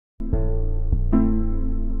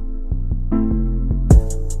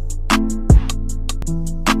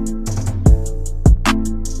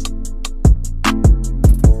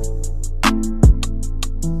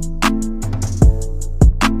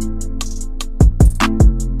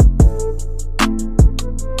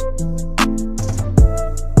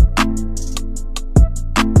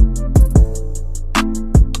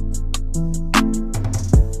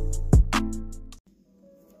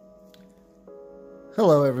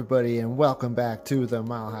everybody, and welcome back to the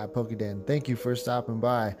Mile High Pokéden. Thank you for stopping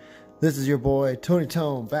by. This is your boy Tony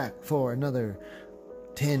Tone back for another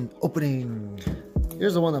tin opening.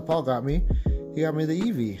 Here's the one that Paul got me. He got me the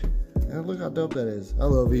Eevee. And look how dope that is. I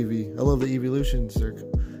love Eevee. I love the evolutions. They're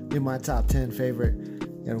in my top 10 favorite.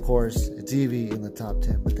 And of course, it's Eevee in the top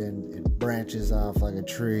 10, but then it branches off like a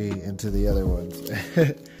tree into the other ones.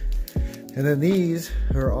 And then these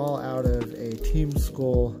are all out of a Team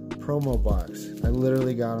Skull promo box. I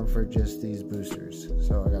literally got them for just these boosters.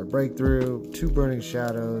 So I got a breakthrough, two burning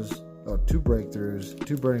shadows, two breakthroughs,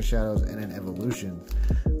 two burning shadows, and an evolution.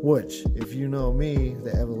 Which, if you know me,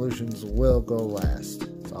 the evolutions will go last.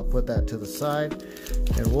 So I'll put that to the side,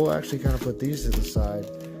 and we'll actually kind of put these to the side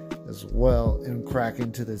as well and crack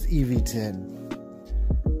into this Eevee V Tin.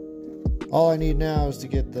 All I need now is to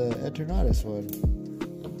get the Eternatus one.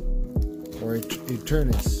 Or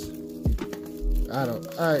Eternus.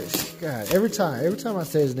 God, every time I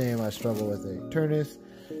say his name, I struggle with it. Eternus,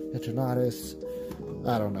 Eternatus,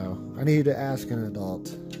 I don't know. I need to ask an adult.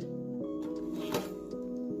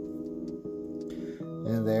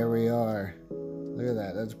 And there we are. Look at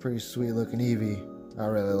that. That's a pretty sweet looking Eevee. I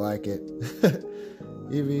really like it.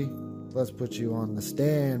 Eevee, let's put you on the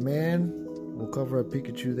stand, man. We'll cover a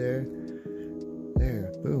Pikachu there.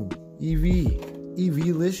 There, boom. Eevee.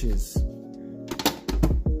 Eevee-licious.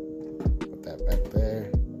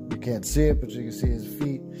 Can't see it, but you can see his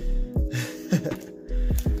feet.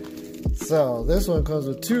 So this one comes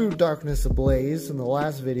with two Darkness Ablaze. In the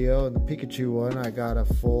last video, in the Pikachu one, I got a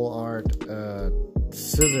full art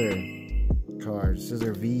Scissor card,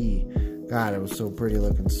 Scissor V. God, it was so pretty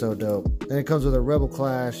looking, so dope. Then it comes with a Rebel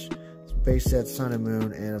Clash, base set Sun and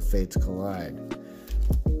Moon, and a Fates Collide.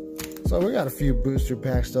 So we got a few booster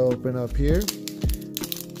packs to open up here.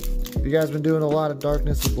 You guys been doing a lot of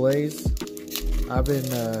Darkness Ablaze. I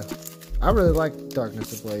really like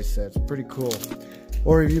Darkness Ablaze sets, pretty cool.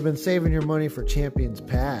 Or if you've been saving your money for Champion's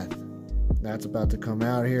Path, that's about to come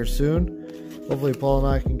out here soon. Hopefully Paul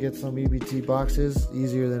and I can get some EBT boxes,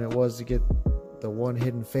 easier than it was to get the one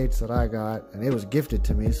Hidden Fates that I got, and it was gifted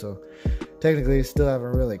to me, so technically still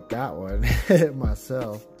haven't really got one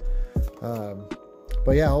myself.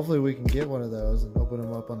 But yeah, hopefully we can get one of those and open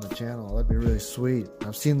them up on the channel. That'd be really sweet.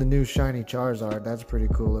 I've seen the new shiny Charizard. That's pretty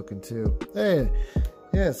cool looking too. Hey,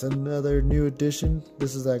 yes, another new addition.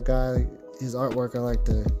 This is that guy. His artwork I like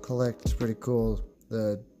to collect. It's pretty cool.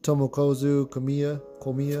 The Tomokozu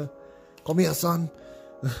Komiya-san.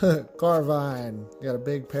 Carvine. You got a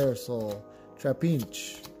big Parasol.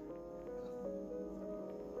 Trapinch.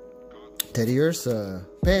 Teddy Ursa.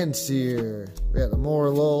 Panseer. We got the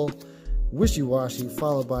Morlul. Wishy-Washy,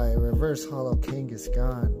 followed by a reverse hollow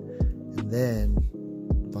Kangaskhan. And then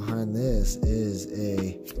behind this is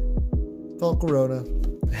a Volcarona.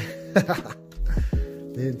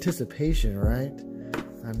 The anticipation, right?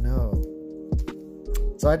 I know.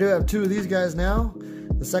 So I do have two of these guys now.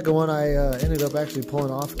 The second one I ended up actually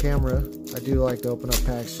pulling off camera. I do like to open up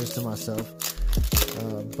packs just to myself.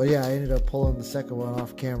 But yeah, I ended up pulling the second one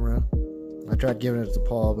off camera. I tried giving it to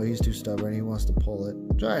Paul, but he's too stubborn. He wants to pull it.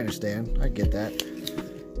 Which I understand. I get that.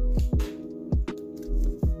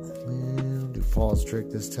 We'll do Paul's trick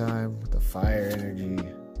this time with the fire energy.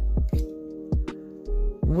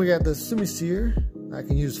 We got the Sumiseer. I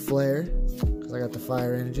can use Flare because I got the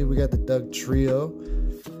fire energy. We got the Doug Trio.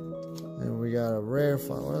 And we got a rare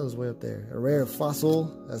fossil. What was way up there? A rare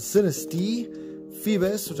fossil. A Sinistee.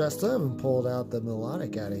 Phoebus, which I still haven't pulled out the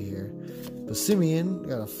melodic out of here. Simeon,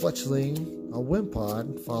 got a Fletchling, a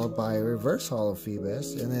Wimpod, followed by a reverse hollow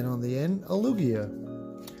Phoebus, and then on the end, a Lugia.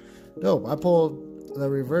 Dope. I pulled the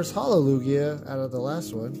reverse hollow Lugia out of the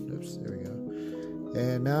last one. Oops, there we go.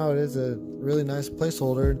 And now it is a really nice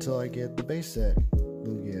placeholder until I get the base set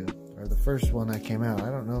Lugia, or the first one that came out.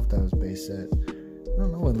 I don't know if that was base set. I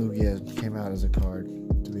don't know when Lugia came out as a card,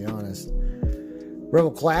 to be honest.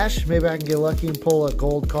 Rebel Clash, maybe I can get lucky and pull a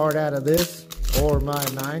gold card out of this. Or my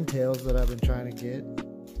Ninetales that I've been trying to get.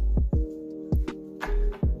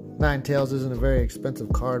 Ninetales isn't a very expensive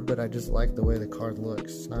card, but I just like the way the card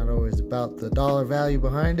looks. It's not always about the dollar value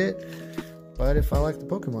behind it, but if I like the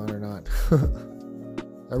Pokemon or not.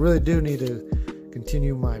 I really do need to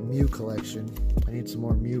continue my Mew collection. I need some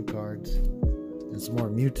more Mew cards and some more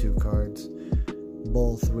Mewtwo cards.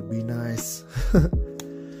 Both would be nice.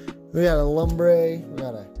 We got a Lumbre, we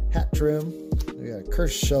got a Hat Trim, we got a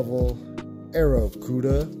Curse Shovel, Arrow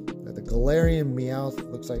Kuda, the Galarian Meowth,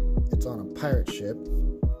 looks like it's on a pirate ship.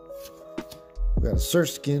 We got a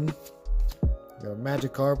Surfskin, we got a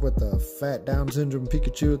Magikarp with the fat Down syndrome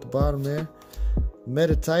Pikachu at the bottom there.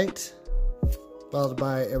 Metatite, followed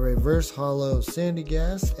by a reverse hollow Sandy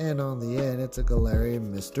Gas, and on the end it's a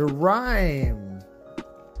Galarian Mr. Rhyme.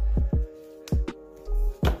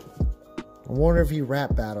 I wonder if he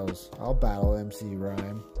rap battles. I'll battle MC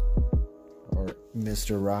Rhyme or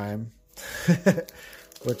Mr. Rhyme.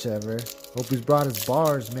 Whichever. Hope he's brought his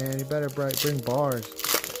bars, man. He better bring bars.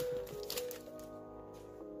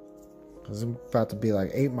 Cause I'm about to be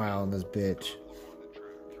like 8 Mile in this bitch.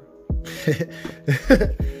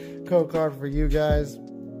 Code card for you guys.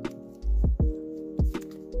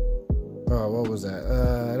 Oh, what was that?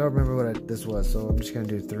 I don't remember what this was, so I'm just gonna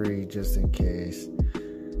do 3 just in case.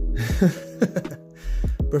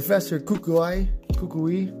 Professor Kukui,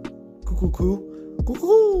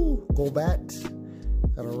 Golbat,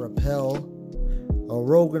 got a Repel, a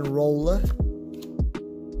Rogan Roller,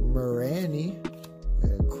 Mirani, a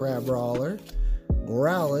Crabrawler,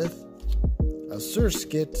 Growlithe, a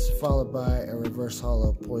Surskit, followed by a reverse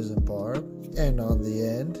hollow Poison Barb, and on the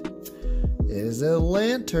end is a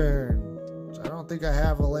Lantern. So I don't think I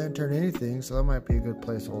have a Lantern anything, so that might be a good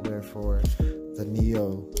placeholder for the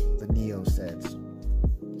Neo sets.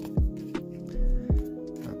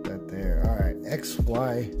 Got that there. Alright,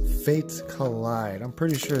 XY Fates Collide. I'm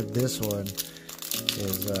pretty sure this one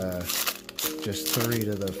is just 3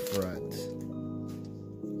 to the front.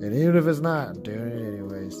 And even if it's not, I'm doing it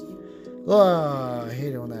anyways. Oh, I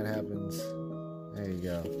hate it when that happens. There you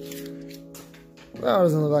go. Well, it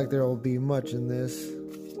doesn't look like there will be much in this.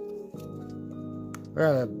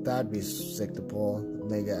 Well, that'd be sick to pull.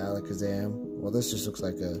 Mega Alakazam. Well, this just looks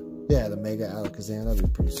like the Mega Alakazam. That'd be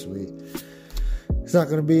pretty sweet. It's not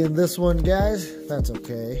going to be in this one, guys. That's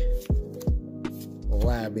okay.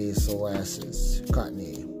 Labby, Solassis,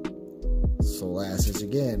 Cottony. Solassis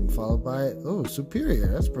again, followed by, oh,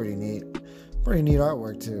 Superior. That's pretty neat. Pretty neat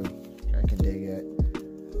artwork, too. I can dig it.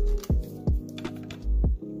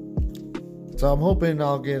 So I'm hoping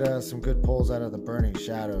I'll get some good pulls out of the Burning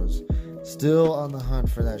Shadows. Still on the hunt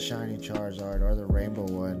for that shiny Charizard or the rainbow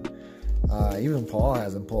one. Even Paul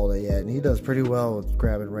hasn't pulled it yet, and he does pretty well with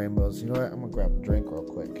grabbing rainbows. You know what? I'm gonna grab a drink real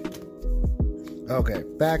quick. Okay,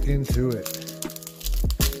 back into it.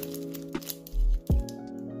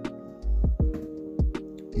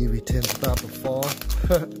 Eevee Tin's about to fall.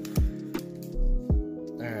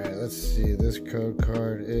 Alright, let's see. This code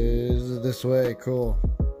card is this way. Cool.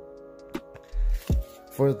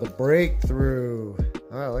 For the breakthrough.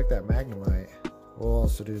 Oh, I like that Magnemite. We'll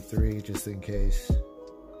also do 3 just in case.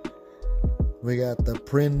 We got the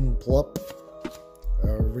Prin Plup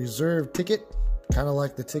reserve ticket. Kind of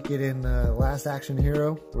like the ticket in Last Action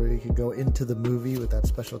Hero, where you could go into the movie with that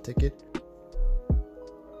special ticket.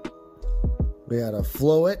 We got a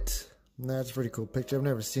Floet. That's a pretty cool picture. I've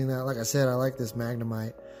never seen that. Like I said, I like this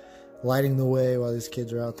Magnemite lighting the way while these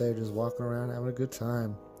kids are out there just walking around having a good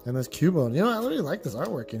time. And this Cubone. You know, I really like this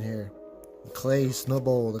artwork in here. The Clay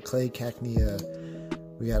Snubbull, the Clay Cacnea.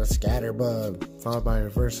 We got a Scatterbug, followed by a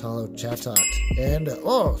reverse hollow Chatot. And,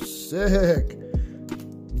 oh, sick.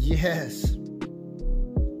 Yes.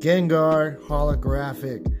 Gengar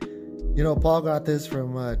holographic. You know, Paul got this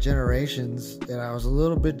from Generations, and I was a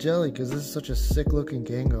little bit jelly because this is such a sick looking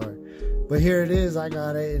Gengar. But here it is. I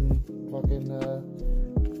got it in fucking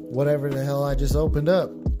whatever the hell I just opened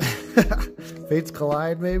up. Fates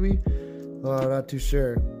Collide, maybe? Oh, I'm not too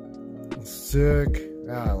sure. Sick.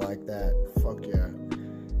 Ah, I like that. Fuck yeah.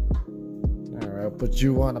 Alright, put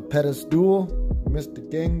you on a pedestal, Mr.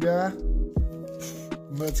 Gengar.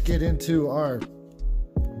 Let's get into our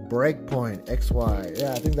Breakpoint XY.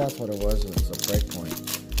 Yeah, I think that's what it was. It was a Breakpoint.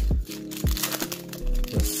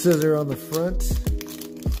 The scissor on the front.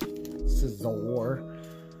 Scissor.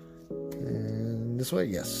 And this way,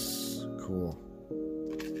 yes. Cool.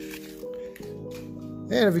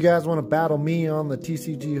 And if you guys want to battle me on the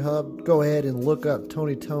TCG Hub, go ahead and look up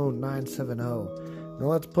TonyTone970. Now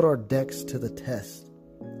let's put our decks to the test.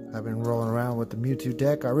 I've been rolling around with the Mewtwo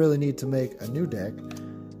deck. I really need to make a new deck,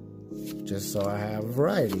 just so I have a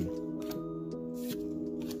variety.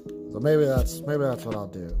 So maybe that's what I'll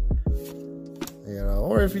do. You know,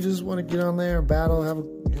 or if you just want to get on there and battle, have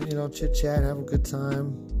a chit chat, have a good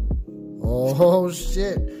time. Oh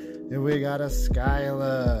shit! And we got a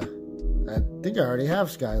Skyla. I think I already have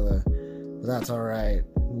Skyla, but that's alright.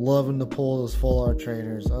 Loving to pull those full art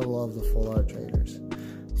trainers. I love the full art trainers.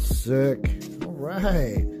 Sick.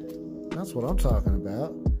 Alright. That's what I'm talking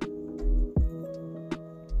about.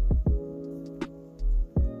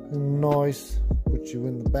 Nice. Put you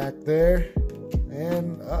in the back there.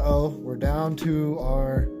 And uh-oh, we're down to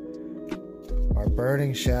our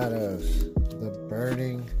Burning Shadows. The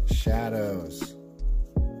Burning Shadows.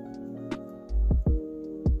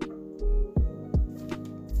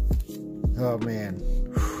 Oh man,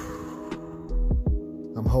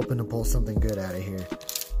 I'm hoping to pull something good out of here.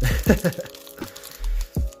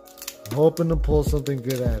 I'm hoping to pull something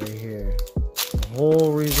good out of here. The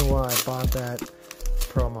whole reason why I bought that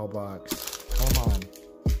promo box. Come on.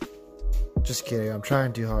 Just kidding. I'm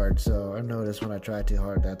trying too hard. So I noticed when I try too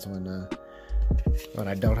hard, that's when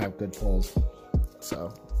I don't have good pulls.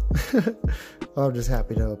 So I'm just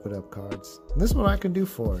happy to open up cards. And this one I can do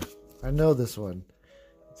 4. I know this one.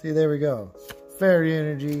 See, there we go. Fairy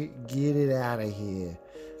Energy, get it out of here.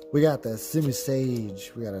 We got the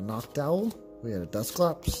Semi-Sage. We got a Noctowl. We got a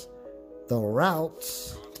Dusclops. The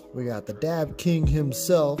Routes. We got the Dab King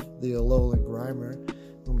himself, the Alolan Grimer.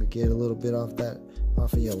 Let me get a little bit off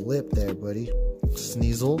of your lip there, buddy.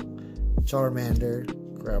 Sneasel. Charmander.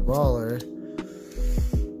 Grabrawler.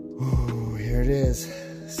 Ooh, here it is.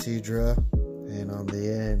 Seadra. And on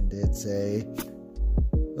the end, it's a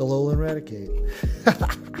Alolan Raticate.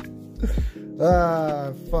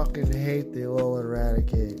 I fucking hate the Alolan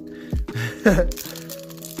Raticate.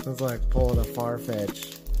 It's like pulling a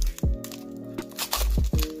Farfetch.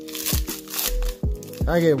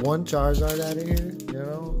 I get 1 Charizard out of here, you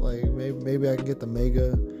know? Like, maybe I can get the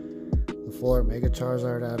full art Mega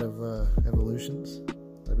Charizard out of Evolutions.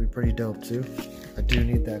 That'd be pretty dope, too. I do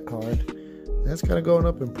need that card. That's kind of going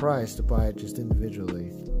up in price to buy it just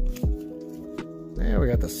individually. There we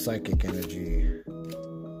got the Psychic Energy.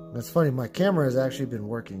 That's funny, my camera has actually been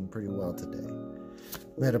working pretty well today.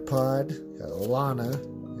 Metapod, got Lana,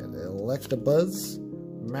 got the Electabuzz,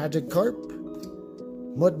 Magikarp,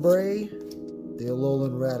 Mudbray, the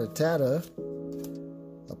Alolan Rattata,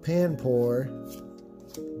 a Panpour,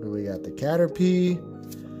 we got the Caterpie,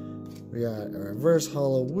 we got a Reverse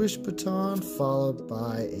Hollow Wish Baton, followed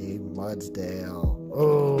by a Mudsdale.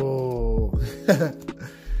 Oh,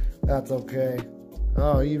 that's okay.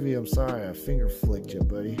 Oh, Eevee, I'm sorry, I finger flicked you,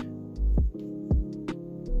 buddy.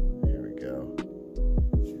 There we go.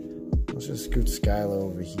 Let's just scoot Skylo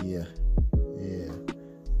over here. Yeah.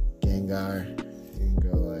 Gengar. You can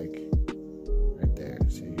go like right there.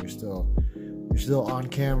 See, you're still on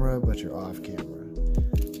camera, but you're off camera.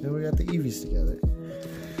 Then we got the Eevees together.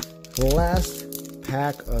 The last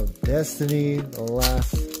pack of Destiny, the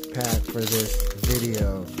last pack for this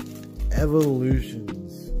video. Evolutions.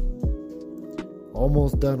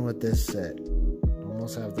 Almost done with this set.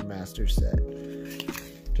 Almost have the master set.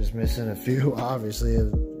 Just missing a few, obviously,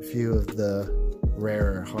 a few of the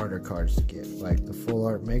rarer, harder cards to get. Like the full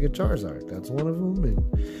art Mega Charizard. That's one of them.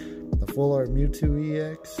 And the full art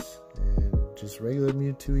Mewtwo EX. And just regular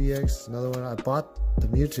Mewtwo EX. Another one. I bought the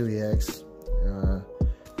Mewtwo EX.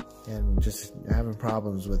 And just having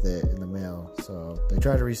problems with it in the mail. So they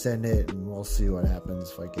tried to resend it, and we'll see what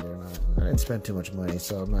happens if I get it or not. I didn't spend too much money,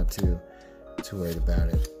 so I'm not too worried about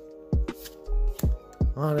it.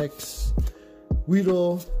 Onyx,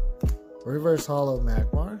 Weedle, Reverse Hollow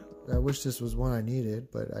Magmar. I wish this was one I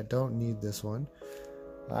needed, but I don't need this one.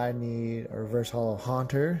 I need a Reverse Hollow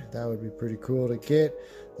Haunter. That would be pretty cool to get.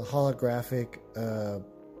 The holographic,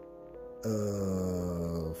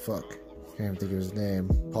 fuck. Can't think of his name.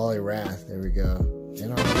 Poliwrath. There we go.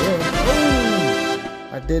 And on the end, oh!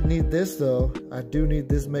 I did need this though. I do need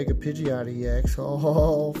this Mega Pidgeot EX.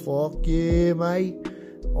 Oh, fuck yeah, mate.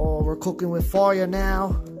 Oh, we're cooking with fire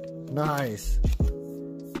now. Nice.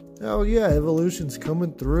 Oh yeah, Evolution's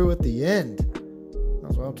coming through at the end.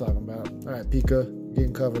 That's what I'm talking about. Alright, Pika,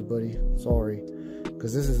 getting covered, buddy. Sorry.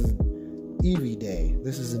 Because this is an Eevee day.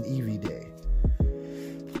 This is an Eevee day.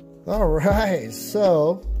 Alright,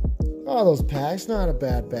 so all those packs, not a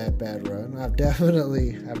bad run. I've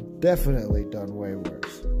definitely done way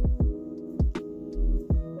worse.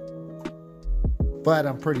 But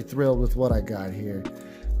I'm pretty thrilled with what I got here.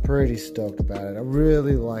 Pretty stoked about it. I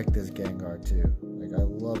really like this Gengar too. Like, I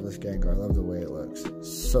love this Gengar. I love the way it looks.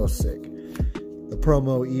 So sick. The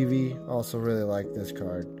promo Eevee, also really like this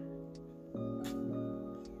card.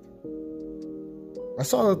 I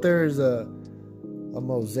saw that there's a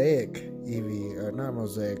mosaic Eevee, or not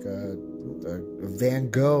mosaic, a Van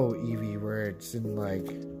Gogh Eevee where it's in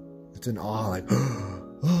awe, like,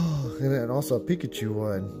 oh, and then also a Pikachu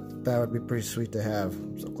one. That would be pretty sweet to have.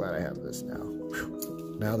 I'm so glad I have this now.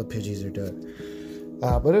 Whew. Now the Pidgeys are done.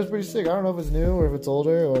 But it was pretty sick. I don't know if it's new or if it's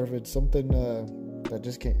older or if it's something that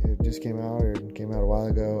just came out or came out a while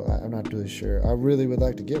ago. I'm not really sure. I really would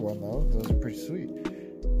like to get one though. Those are pretty sweet.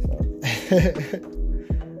 So.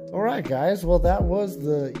 Alright guys, well that was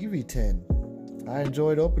the Eevee Tin. I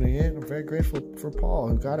enjoyed opening it. I'm very grateful for Paul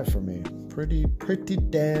who got it for me. Pretty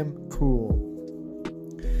damn cool.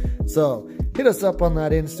 So hit us up on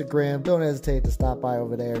that Instagram. Don't hesitate to stop by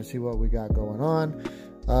over there and see what we got going on.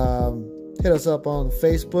 Hit us up on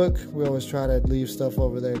Facebook. We always try to leave stuff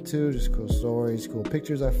over there too. Just cool stories, cool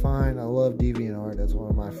pictures I find. I love DeviantArt. That's one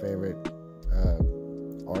of my favorite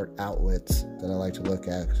art outlets that I like to look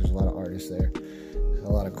at because there's a lot of artists there. A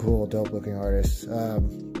lot of cool, dope looking artists.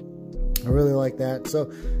 I really like that.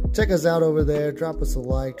 So check us out over there. Drop us a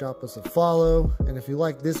like, drop us a follow. And if you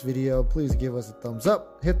like this video, please give us a thumbs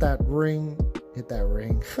up. Hit that ring. Hit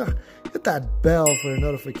that bell for a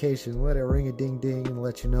notification. Let it ring a ding ding and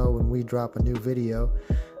let you know when we drop a new video.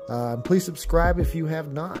 Please subscribe if you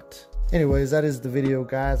have not. Anyways, that is the video,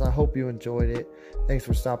 guys. I hope you enjoyed it. Thanks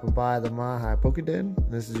for stopping by the Mile High Poke Den.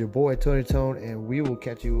 This is your boy Tony Tone, and we will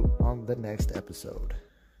catch you on the next episode.